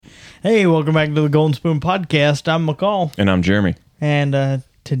Hey, welcome back to the Golden Spoon Podcast. I'm McCall. And I'm Jeremy. And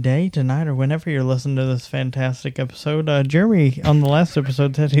tonight, or whenever you're listening to this fantastic episode, Jeremy on the last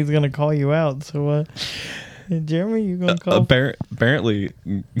episode said he's going to call you out. So, Jeremy, you going to call? Apparently,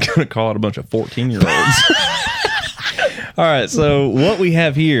 going to call out a bunch of 14-year-olds. All right, so what we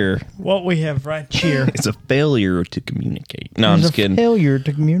have here... What we have right here... It's a failure to communicate. No, I'm just kidding. Failure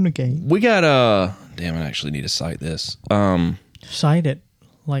to communicate. We got Damn, I actually need to cite this. Cite it.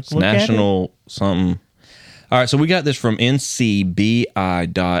 Like, look national at it. Something. All right, so we got this from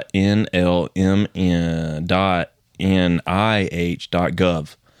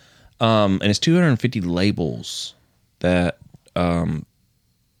ncbi.nlm.nih.gov. And it's 250 labels that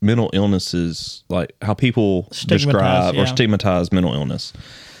mental illnesses, like how people describe or stigmatize mental illness.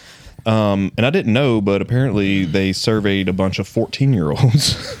 And I didn't know, but apparently they surveyed a bunch of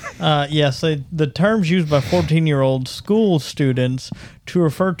 14-year-olds. Yes, the terms used by 14-year-old school students to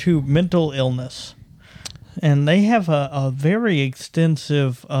refer to mental illness. And they have a very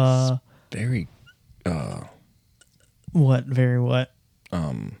extensive... very... What? Very what?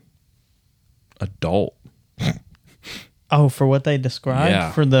 Adult. Oh, for what they described?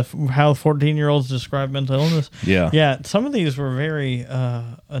 Yeah. For how 14-year-olds describe mental illness? Yeah. Yeah, some of these were very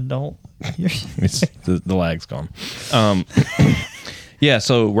adult. It's the lag's gone. Yeah,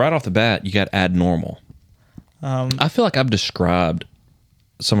 so right off the bat, you got abnormal. I feel like I've described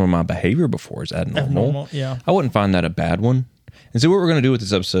some of my behavior before as abnormal. Yeah. I wouldn't find that a bad one. And so what we're going to do with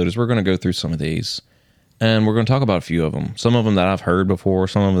this episode is we're going to go through some of these, and we're going to talk about a few of them. Some of them that I've heard before,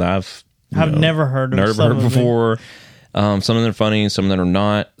 some of them that I've never heard of. Before. Some of them are funny, some that are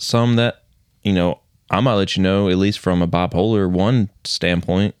not. Some that, I might let you know, at least from a bipolar 1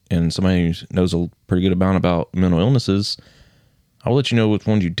 standpoint, and somebody who knows a pretty good amount about mental illnesses, I'll let you know which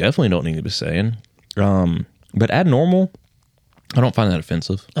ones you definitely don't need to be saying. But abnormal, I don't find that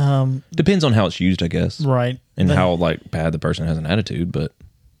offensive. Depends on how it's used, I guess. Right. And how bad the person has an attitude, but...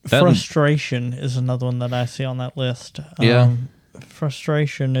 Frustration is another one that I see on that list. Yeah.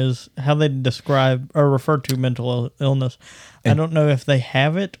 Frustration is how they describe or refer to mental illness. I don't know if they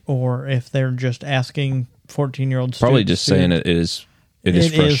have it or if they're just asking 14-year-old students. Probably just saying it is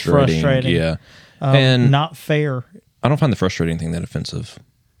frustrating. Yeah. And not fair. I don't find the frustrating thing that offensive.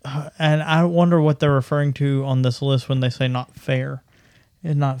 And I wonder what they're referring to on this list when they say not fair.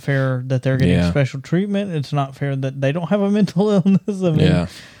 It's not fair that they're getting special treatment. It's not fair that they don't have a mental illness.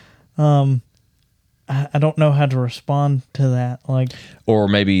 I don't know how to respond to that. Or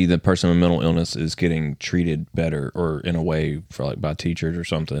maybe the person with mental illness is getting treated better, or in a way by teachers or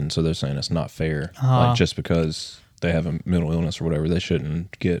something. So they're saying it's not fair. Just because they have a mental illness or whatever, they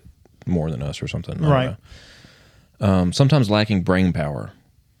shouldn't get more than us or something. Right. Sometimes lacking brain power.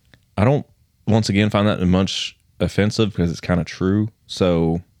 I don't, once again, find that much offensive because it's kind of true.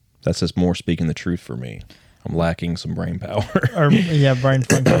 So that's just more speaking the truth for me. I'm lacking some brain power. Brain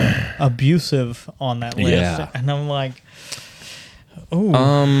function. Abusive on that list. Yeah. And I'm like,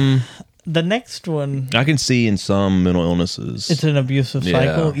 ooh. The next one... I can see in some mental illnesses... It's an abusive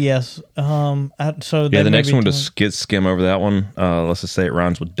cycle, yes. The next one, to skim over that one, let's just say it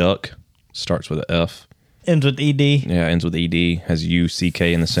rhymes with duck, starts with an F. Ends with ED. Yeah, ends with ED, has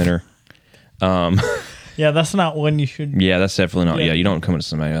U-C-K in the center. Yeah, that's not one you should... Yeah, that's definitely not... Yeah, you don't come to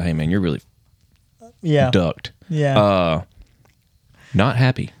somebody, hey man, you're really... ducked. Yeah. Not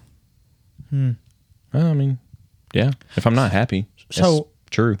happy. Well, I mean, yeah. If I'm not happy, that's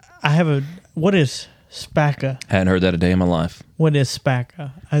true. What is SPACA? Hadn't heard that a day in my life. What is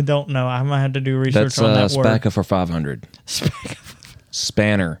SPACA? I don't know. I might have to do research on that word. SPACA for 500.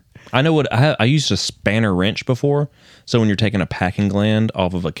 Spanner. I know what I used a spanner wrench before. So when you're taking a packing gland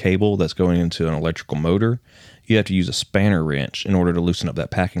off of a cable that's going into an electrical motor, you have to use a spanner wrench in order to loosen up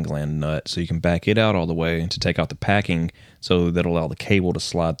that packing gland nut so you can back it out all the way to take out the packing so that'll allow the cable to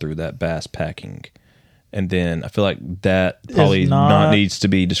slide through that bass packing. And then I feel like that probably not needs to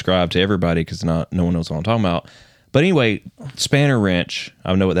be described to everybody because no one knows what I'm talking about. But anyway, spanner wrench,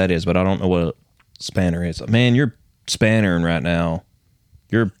 I know what that is, but I don't know what a spanner is. Man, you're spannering right now.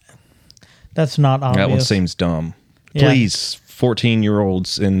 That's not obvious. That one seems dumb. Yeah. Please,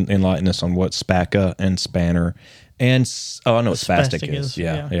 14-year-olds enlighten us on what SPACA and spanner and I know what spastic is.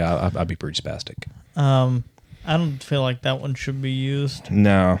 Yeah, I'd be pretty spastic. I don't feel like that one should be used.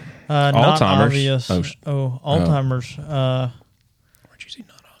 No. Not Alzheimer's. obvious. Alzheimer's. Where'd you say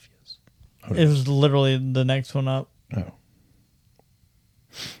not obvious? It was literally the next one up.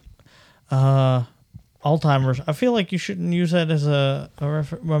 Alzheimer's. I feel like you shouldn't use that as a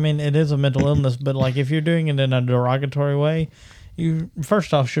reference. I mean, it is a mental illness, but if you're doing it in a derogatory way, you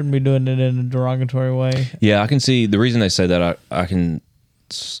first off shouldn't be doing it in a derogatory way. Yeah, I can see the reason they say that. I can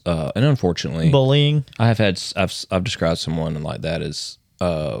and unfortunately, bullying. I've described someone like that as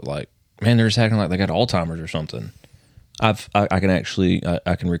like, man, they're just acting like they got Alzheimer's or something. I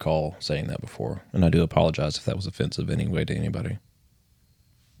can recall saying that before, and I do apologize if that was offensive anyway to anybody.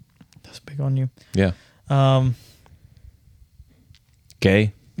 That's big on you. Yeah.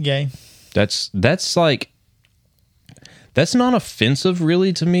 Gay. That's like, that's not offensive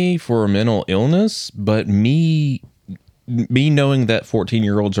really to me for a mental illness, but me knowing that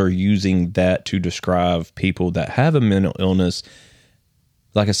 14-year-olds are using that to describe people that have a mental illness.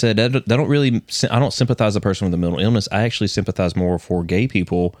 Like I said, I don't sympathize a person with a mental illness. I actually sympathize more for gay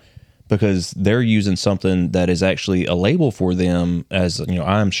people because they're using something that is actually a label for them as, you know,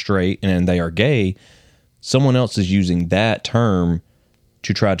 I'm straight and they are gay. Someone else is using that term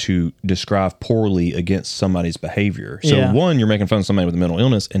to try to describe poorly against somebody's behavior. So one, you're making fun of somebody with a mental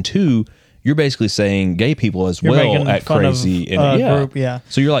illness, and two, you're basically saying gay people as well act crazy. Group,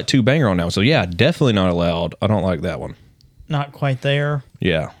 So you're like two banger on now. So yeah, definitely not allowed. I don't like that one. Not quite there.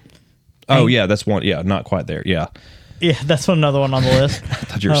 Yeah. Oh, yeah, that's one. Yeah, not quite there. Yeah. Yeah, that's another one on the list. I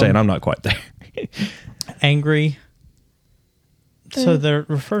thought you were saying I'm not quite there. Angry. So they're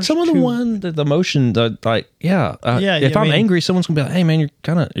referred some to... of the one, the emotion, if I'm angry, someone's going to be like, hey, man, you're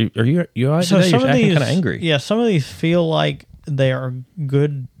kind of... Are you all right today? You're acting kind of angry. Yeah, some of these feel like they are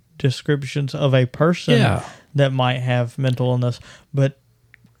good descriptions of a person that might have mental illness, but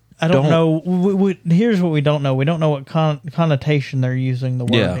I don't know. Here's what we don't know. We don't know what connotation they're using the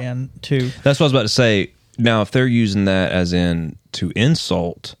word in to. That's what I was about to say. Now, if they're using that as in to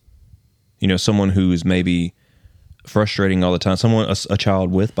insult, you know, someone who's maybe frustrating all the time, a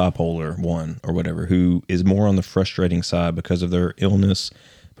child with bipolar 1 or whatever, who is more on the frustrating side because of their illness,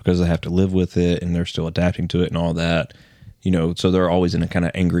 because they have to live with it and they're still adapting to it and all that, you know, so they're always in a kind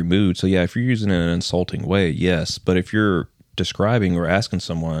of angry mood. So yeah, if you're using it in an insulting way, yes. But if you're describing or asking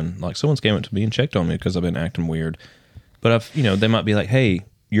someone, like someone's came up to me and checked on me because I've been acting weird, but they might be like, hey,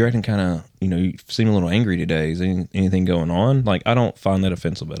 you're acting kind of, you seem a little angry today. Is anything going on? Like, I don't find that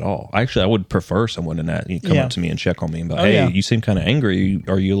offensive at all. Actually, I would prefer someone to that come up to me and check on me and be like, hey, you seem kind of angry.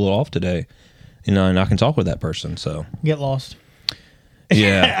 Are you a little off today? And I can talk with that person. So get lost.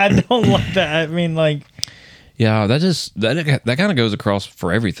 Yeah. I don't like that. I mean, like, yeah, that kind of goes across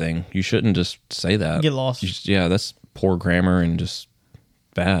for everything. You shouldn't just say that. Get lost. That's poor grammar and just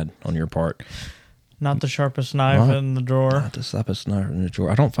bad on your part. Not the sharpest knife in the drawer. Not the sharpest knife in the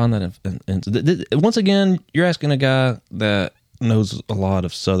drawer. I don't find that. Once again, you're asking a guy that knows a lot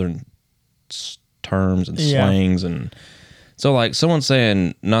of Southern terms and slangs, and so like someone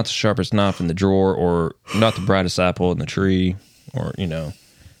saying not the sharpest knife in the drawer, or not the brightest apple in the tree, or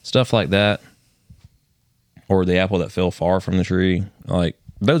stuff like that, or the apple that fell far from the tree. Like,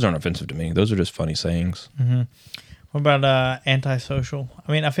 those aren't offensive to me. Those are just funny sayings. Mm-hmm. What about antisocial?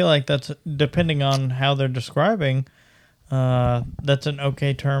 I mean, I feel like that's, depending on how they're describing, that's an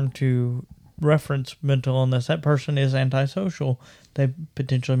okay term to reference mental illness. That person is antisocial. They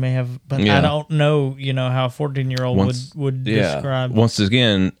potentially may have, but I don't know, how a 14-year-old would describe. Once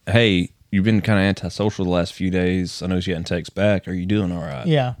again, hey, you've been kind of antisocial the last few days. I know you hadn't text back. Are you doing all right?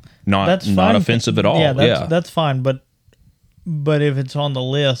 Yeah. That's not offensive at all. Yeah, that's fine. But if it's on the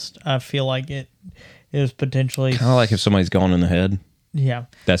list, I feel like it is potentially kind of like if somebody's gone in the head. Yeah,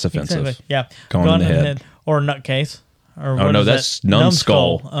 that's offensive. Exactly. Yeah, gone in the head. Or nutcase. Or that's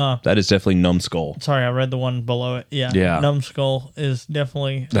numbskull. That is definitely numbskull. Sorry, I read the one below it. Yeah. Numbskull is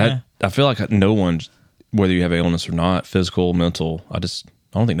definitely that. I feel like no one, whether you have illness or not, physical, mental, I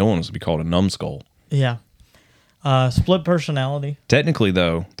don't think no one would be called a numbskull. Yeah. Split personality. Technically,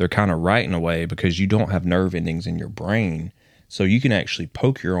 though, they're kind of right in a way, because you don't have nerve endings in your brain. So you can actually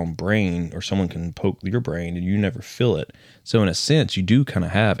poke your own brain, or someone can poke your brain, and you never feel it. So in a sense, you do kind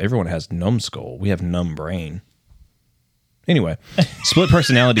of everyone has numbskull. We have numb brain. Anyway, split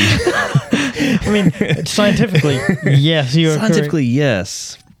personality. I mean, scientifically, yes, you are scientifically, correct.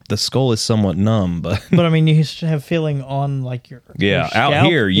 Yes. The skull is somewhat numb, but I mean, you have feeling on like your out scalp.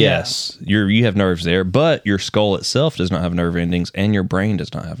 Here, yes, you have nerves there, but your skull itself does not have nerve endings, and your brain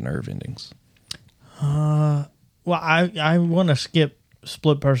does not have nerve endings. Well, I want to skip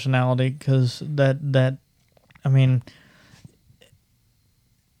split personality, because that I mean,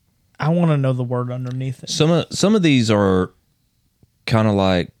 I want to know the word underneath it. Some of these are kind of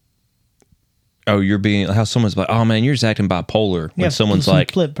like, you're being, how someone's like, oh man, you're just acting bipolar. When someone's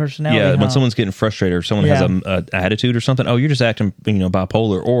like split personality. Yeah, when someone's getting frustrated, or someone has a attitude or something. Oh, you're just acting,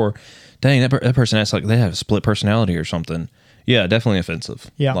 bipolar. Or, dang, that person acts like they have a split personality or something. Yeah, definitely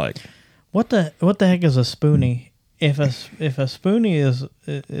offensive. Yeah, like what the heck is a spoonie? If a spoonie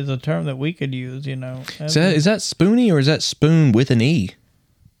is a term that we could use, is that spoonie, or is that spoon with an E?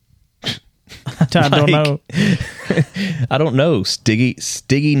 I don't know. I don't know.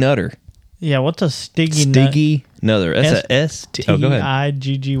 Stiggy Nutter. Yeah, what's a stiggy Stiggy Nutter. That's a S. Oh, go ahead.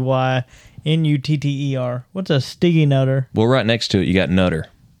 Stiggynutter. What's a stiggy nutter? Well, right next to it, you got Nutter.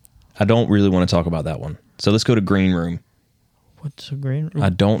 I don't really want to talk about that one. So let's go to green room. What's a green room? I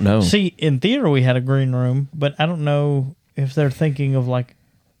don't know. See, in theater we had a green room, but I don't know if they're thinking of like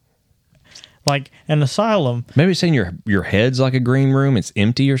an asylum. Maybe saying your head's like a green room. It's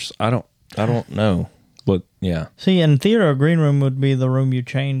empty, or I don't know. But yeah. See, in theater, a green room would be the room you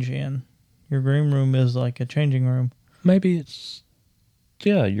change in. Your green room is like a changing room. Maybe it's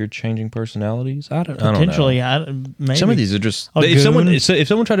you're changing personalities. I don't know. Potentially, maybe. Some of these are just if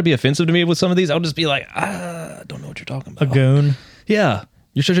someone tried to be offensive to me with some of these, I'll just be like, I don't know what you're talking about. A goon. Yeah,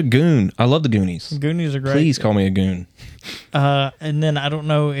 you're such a goon. I love the Goonies. Goonies are great. Please call me a goon. And then I don't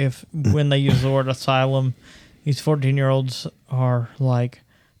know if when they use the word asylum, these 14-year-olds are like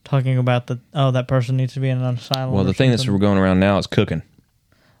talking about that person needs to be in an asylum. Well, the thing that's going around now is cooking.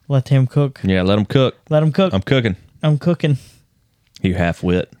 Let him cook. Yeah, let him cook. Let him cook. I'm cooking. I'm cooking. You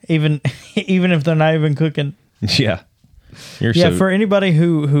half-wit. Even if they're not even cooking. Yeah. For anybody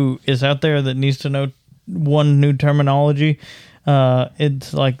who is out there that needs to know one new terminology,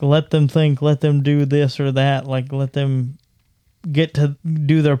 it's like let them think, let them do this or that, like let them get to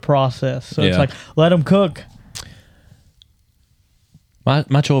do their process. So it's like let them cook. My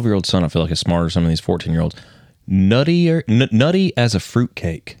 12-year-old son, I feel like, is smarter than some of these 14-year-olds. Nutty as a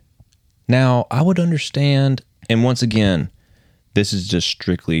fruitcake. Now, I would understand, and once again, this is just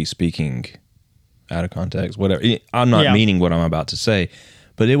strictly speaking out of context, whatever. I'm not meaning what I'm about to say,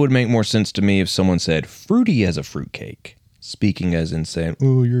 but it would make more sense to me if someone said fruity as a fruitcake, speaking as in saying,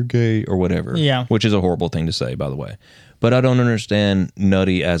 oh, you're gay or whatever. Yeah. Which is a horrible thing to say, by the way. But I don't understand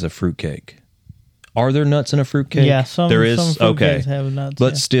nutty as a fruitcake. Are there nuts in a fruitcake? Yeah, some fruitcakes have nuts.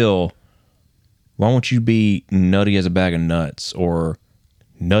 But still, why won't you be nutty as a bag of nuts or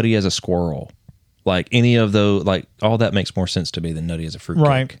nutty as a squirrel? Like any of those, like all that makes more sense to me than nutty as a fruitcake.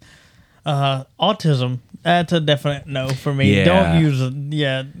 Right. Autism, that's a definite no for me. Yeah. Don't use it.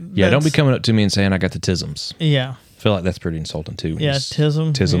 Yeah. Don't be coming up to me and saying I got the tisms. Yeah. I feel like that's pretty insulting too. Yeah,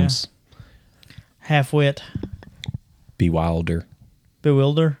 Tisms. Yeah. Half-wit. Bewildered.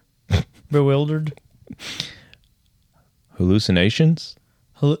 Bewildered. Hallucinations?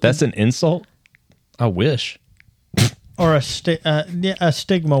 That's an insult? I wish. Or a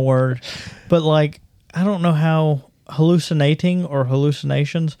stigma word. But like, I don't know how hallucinating or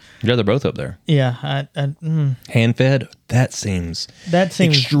hallucinations. Yeah, they're both up there. Yeah. Hand-fed? That seems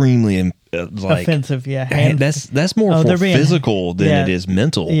extremely offensive. Yeah. That's more for physical than it is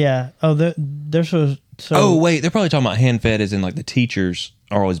mental. Yeah. Oh, they're so. Oh, wait. They're probably talking about hand-fed as in like the teachers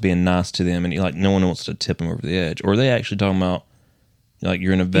are always being nice to them and like no one wants to tip them over the edge. Or are they actually talking about like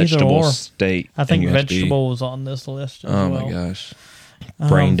you're in a vegetable state? I think vegetable was on this list as well. Oh, my gosh.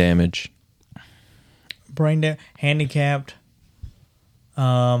 Brain damage. Handicapped.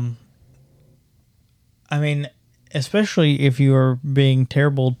 I mean, especially if you are being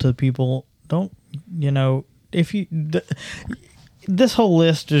terrible to people, this whole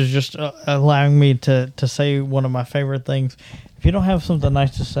list is just allowing me to say one of my favorite things. If you don't have something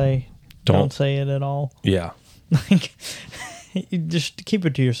nice to say, don't say it at all. Yeah. Like, just keep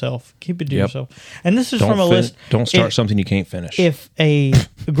it to yourself. Keep it to yourself. And this is from a list. Don't start something you can't finish. If a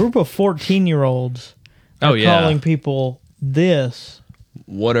group of 14-year-olds are calling people this,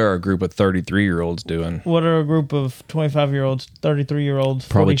 what are a group of 33-year-olds doing? What are a group of 25-year-olds, 33-year-olds,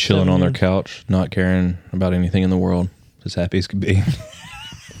 probably chilling on their couch, not caring about anything in the world, as happy as could be.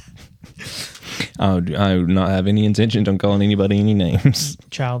 I do not have any intentions on calling anybody any names.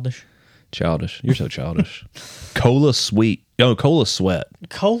 Childish. You're so childish. Cola sweet. No, cola sweat.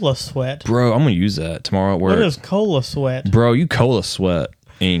 Cola sweat. Bro, I'm going to use that tomorrow at work. What is cola sweat? Bro, you cola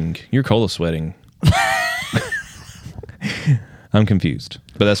sweating. You're cola sweating. I'm confused.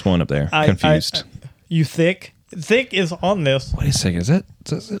 But that's one up there. Confused. You thick? Thick is on this. Wait a second.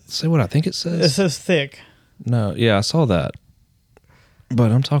 Does it say what I think it says? It says thick. No, yeah, I saw that.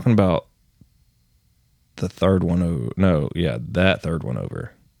 But I'm talking about the third one over. No, yeah, that third one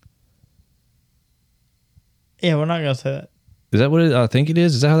over. Yeah, we're not going to say that. Is that what I think it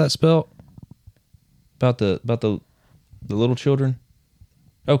is? Is that how that's spelled? About the little children?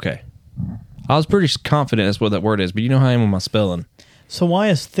 Okay. I was pretty confident that's what that word is, but you know how I am with my spelling. So why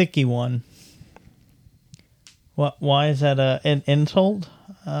is thicky one? Why is that an insult?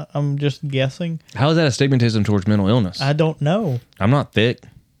 I'm just guessing. How is that a stigmatism towards mental illness? I don't know. I'm not thick.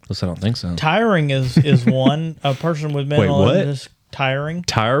 At least I don't think so. Tiring is one. A person with mental illness. Tiring?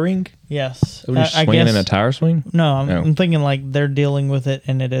 Yes. I swinging in a tire swing? No, I'm thinking like they're dealing with it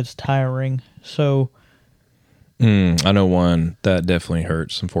and it is tiring. So, I know one that definitely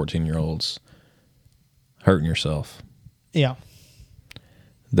hurts some 14-year-olds. Hurting yourself. yeah.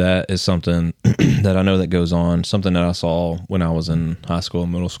 That is something that I know that goes on. Something that I saw when I was in high school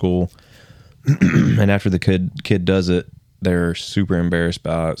and middle school. And after the kid does it, they're super embarrassed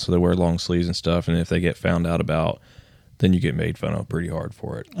by it. So they wear long sleeves and stuff. And if they get found out about, then you get made fun of pretty hard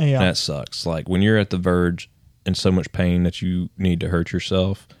for it. Yeah. And that sucks. Like when you're at the verge in so much pain that you need to hurt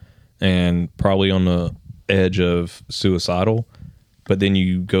yourself and probably on the edge of suicidal, but then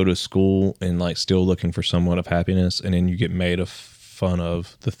you go to school and like still looking for somewhat of happiness, and then you get made fun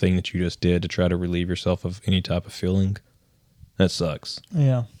of the thing that you just did to try to relieve yourself of any type of feeling. That sucks.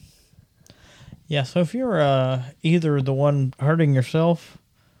 Yeah. Yeah, so if you're either the one hurting yourself,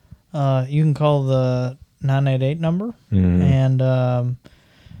 you can call the 988 number. Mm-hmm. And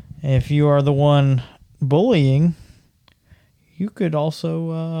if you are the one bullying, you could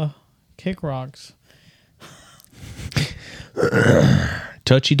also kick rocks.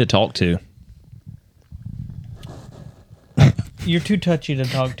 Touchy to talk to. You're too touchy to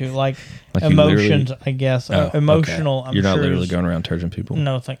talk to. Like you emotions, I guess. Emotional, okay. I'm You're not sure literally going around touching people?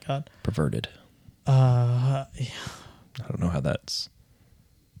 No, thank God. Perverted. Yeah. I don't know how that's...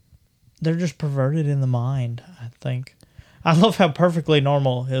 They're just perverted in the mind, I think. I love how perfectly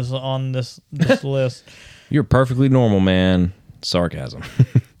normal is on this list. You're perfectly normal, man. Sarcasm.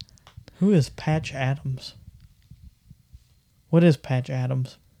 Who is Patch Adams? What is Patch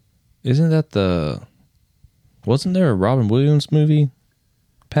Adams? Isn't that the... Wasn't there a Robin Williams movie?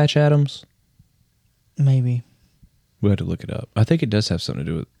 Patch Adams? Maybe. We had to look it up. I think it does have something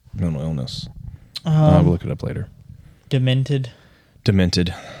to do with mental illness. I'll look it up later. Demented.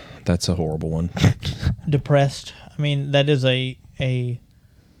 That's a horrible one. Depressed. I mean, that is a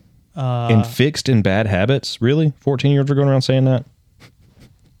and fixed in bad habits? Really? 14-year-olds are going around saying that?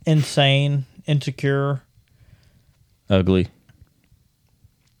 insane, insecure. Ugly.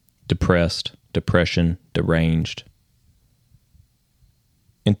 Depressed. Depression. Deranged.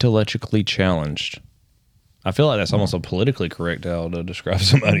 Intellectually challenged. I feel like that's almost a politically correct how to describe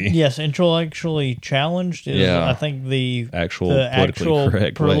somebody. Yes, intellectually challenged is, I think, the actual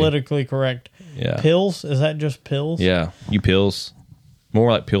politically correct. Yeah. Pills? Is that just pills? Yeah. You pills. More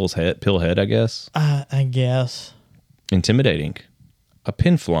like pill head, I guess. I guess. Intimidating. A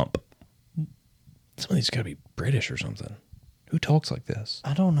pin flump. Some of these got to be British or something. Who talks like this?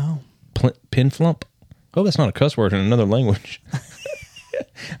 I don't know. Pin flump? Oh, that's not a cuss word in another language.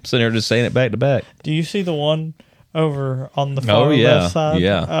 I'm sitting there just saying it back to back. Do you see the one over on the far left side?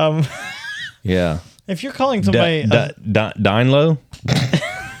 Yeah. Yeah. If you're calling somebody... Dine low?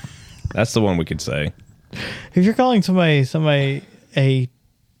 That's the one we could say. If you're calling somebody an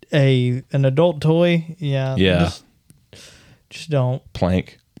adult toy, yeah. Just don't.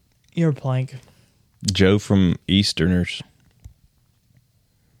 Plank. You're a plank. Joe from Easterners.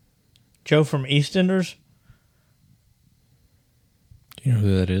 Joe from EastEnders? Do you know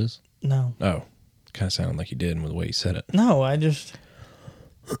who that is? No. Oh. Kind of sounded like you did with the way you said it. No, I just...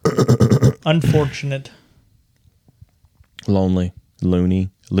 Unfortunate. Lonely. Loony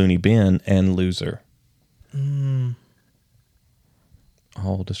bin, and loser.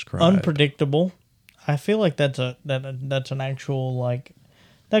 All described. Unpredictable. I feel like that's an actual, like...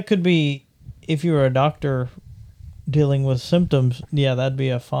 That could be... If you were a doctor dealing with symptoms, yeah, that'd be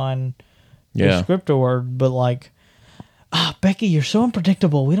a fine descriptor word. But like... Becky, you're so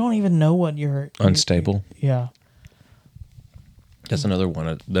unpredictable. We don't even know what you're... Unstable. Yeah. That's another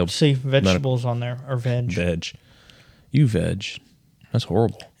one. They'll see vegetables on there, or veg. Veg. You veg. That's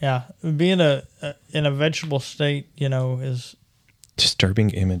horrible. Yeah. Being in a vegetable state, is... Disturbing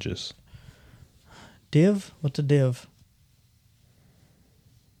images. Div? What's a div?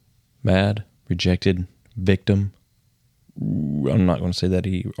 Mad. Rejected. Victim. I'm not going to say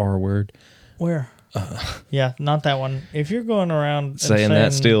that R word. Where? Yeah, not that one. If you're going around saying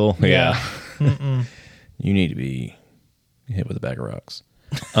that still, yeah. You need to be hit with a bag of rocks.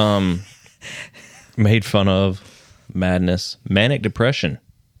 Made fun of, madness, manic depression.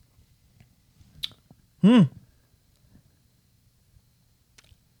 I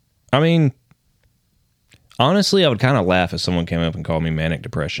mean, honestly, I would kind of laugh if someone came up and called me manic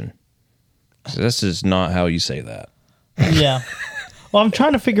depression. This is not how you say that. Yeah. Well, I'm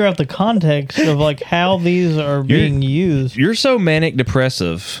trying to figure out the context of like how these are being used. You're so manic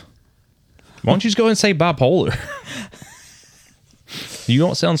depressive. Why don't you just go ahead and say bipolar? You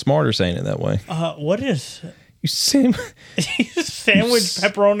don't sound smarter saying it that way. What is you sandwich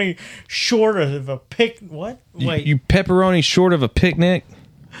pepperoni short of a what? Wait, you pepperoni short of a picnic?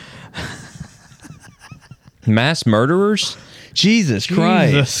 Mass murderers? Jesus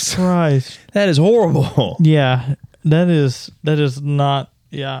Christ. Jesus Christ. That is horrible. Yeah, that is not,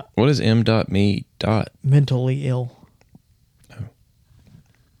 yeah. What is m.me dot? Mentally ill. Oh.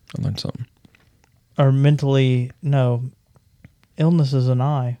 I learned something. Or mentally, no. Illness is an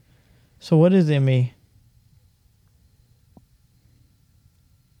I. So what is ME?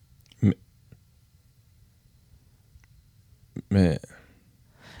 Man.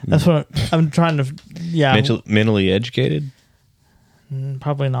 That's what I'm trying to, yeah. Mentally educated?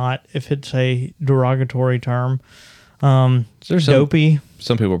 Probably not, if it's a derogatory term. There's Dopey.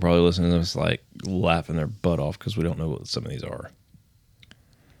 Some people are probably listening to this like laughing their butt off because we don't know what some of these are.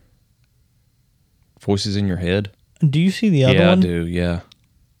 Voices in your head? Do you see the other one? Yeah, I do, yeah.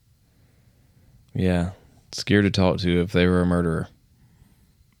 Yeah. Scared to talk to if they were a murderer.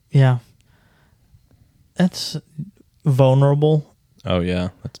 Yeah. That's vulnerable. Oh, yeah.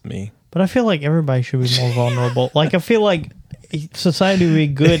 That's me. But I feel like everybody should be more vulnerable. Like, I feel like society would be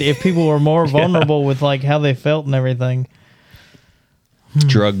good if people were more vulnerable with, like, how they felt and everything.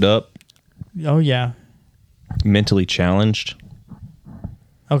 Drugged up. Oh, yeah. Mentally challenged.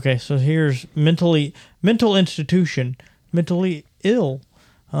 Okay, so here's mental institution, mentally ill,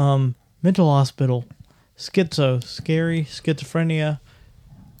 mental hospital, schizophrenia.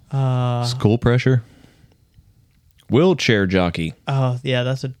 School pressure. Wheelchair jockey. Oh, yeah,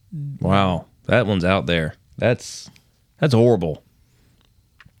 that's a... Wow, that one's out there. That's horrible.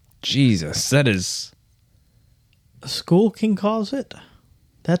 Jesus, that is... School can cause it?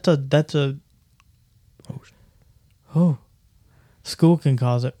 That's a... Oh. School can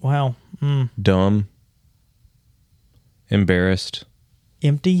cause it. Wow. Dumb. Embarrassed.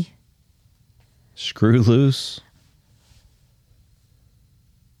 Empty. Screw loose.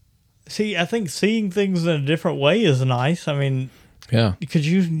 See, I think seeing things in a different way is nice. I mean, yeah, because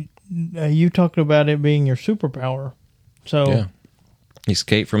you talked about it being your superpower. So yeah,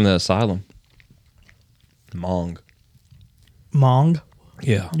 escape from the asylum. Mong. Mong.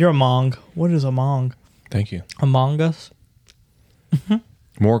 Yeah, you're a Mong. What is a Mong? Thank you. Among Us.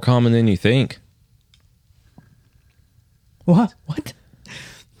 More common than you think. What?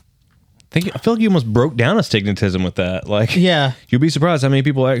 I feel like you almost broke down astigmatism with that. Like, yeah, you'll be surprised how many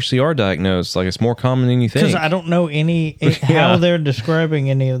people actually are diagnosed. Like, it's more common than you think. Because I don't know how they're describing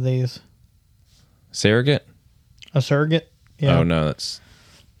any of these. Surrogate? A surrogate? Yeah. Oh, no, that's...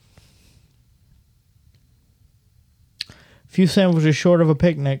 Few sandwiches short of a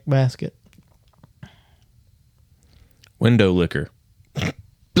picnic basket. Window liquor.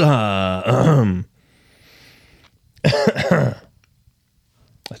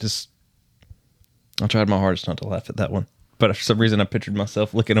 I tried my hardest not to laugh at that one, but for some reason I pictured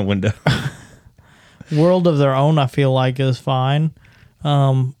myself licking a window. World of their own, I feel like, is fine.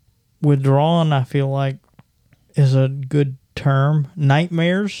 Withdrawn, I feel like, is a good term.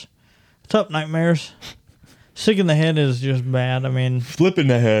 Nightmares. What's up, nightmares? Sick in the head is just bad. I mean, Flipping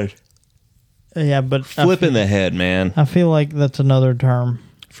the head. Yeah, but flipping the head, man. I feel like that's another term.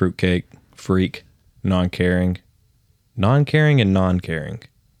 Fruitcake, freak, non-caring, and non-caring,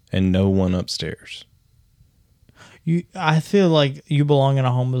 and no one upstairs. I feel like you belong in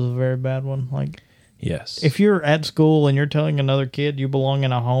a home is a very bad one. Like, yes, if you're at school and you're telling another kid you belong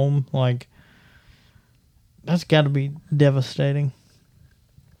in a home, like, that's got to be devastating.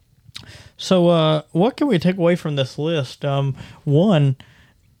 So, what can we take away from this list? One,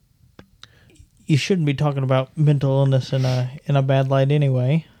 you shouldn't be talking about mental illness in a bad light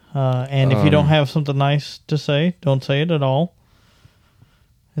anyway. And if you don't have something nice to say, don't say it at all.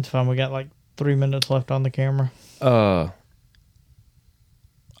 It's fine. We got like 3 minutes left on the camera. I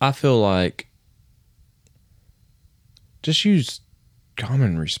feel like just use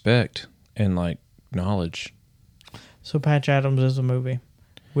common respect and like knowledge. So Patch Adams is a movie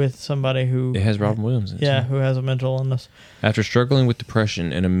with somebody who... It has Robin Williams in it. Yeah, who has a mental illness. After struggling with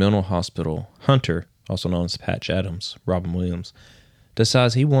depression in a mental hospital, Hunter, also known as Patch Adams, Robin Williams,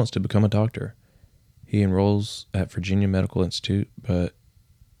 decides he wants to become a doctor. He enrolls at Virginia Medical Institute, but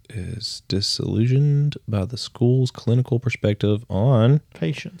is disillusioned by the school's clinical perspective on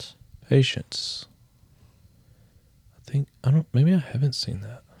patients. Maybe I haven't seen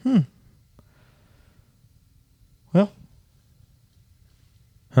that. Well,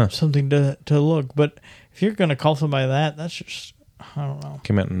 something to look. But if you're going to call somebody that's just, I don't know.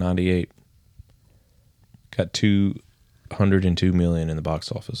 Came out in 98. Got $202 million in the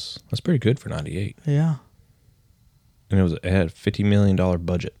box office. That's pretty good for 98. Yeah. And it had a $50 million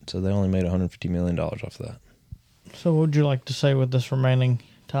budget, so they only made $150 million off of that. So what would you like to say with this remaining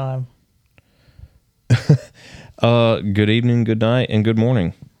time? Good evening, good night, and good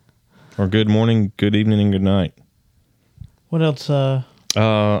morning. Or good morning, good evening, and good night. What else? I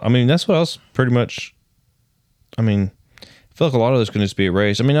mean, that's what else pretty much. I mean, I feel like a lot of this can just be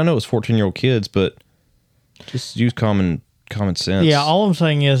erased. I mean, I know it's 14-year-old kids, but just use common sense. Yeah, all I'm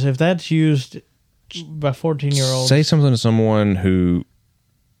saying is if that's used by 14-year-olds, say something to someone who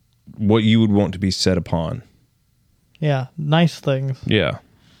what you would want to be said upon. Yeah, nice things. Yeah.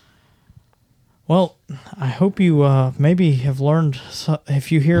 Well, I hope you maybe have learned.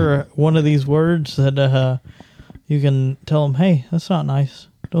 If you hear one of these words, that you can tell them, "Hey, that's not nice.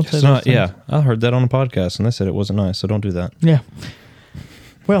 Don't say that." Yeah, I heard that on a podcast, and they said it wasn't nice, so don't do that. Yeah.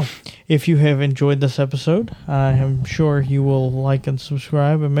 Well, if you have enjoyed this episode, I am sure you will like and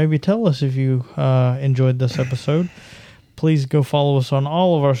subscribe, and maybe tell us if you enjoyed this episode. Please go follow us on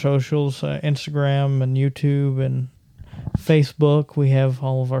all of our socials, Instagram and YouTube and Facebook. We have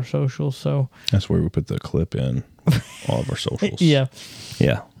all of our socials, so that's where we put the clip in all of our socials. Yeah.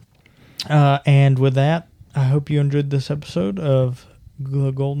 And with that, I hope you enjoyed this episode of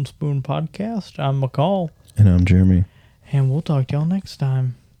the Golden Spoon Podcast. I'm McCall. And I'm Jeremy. And we'll talk to y'all next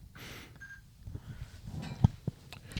time.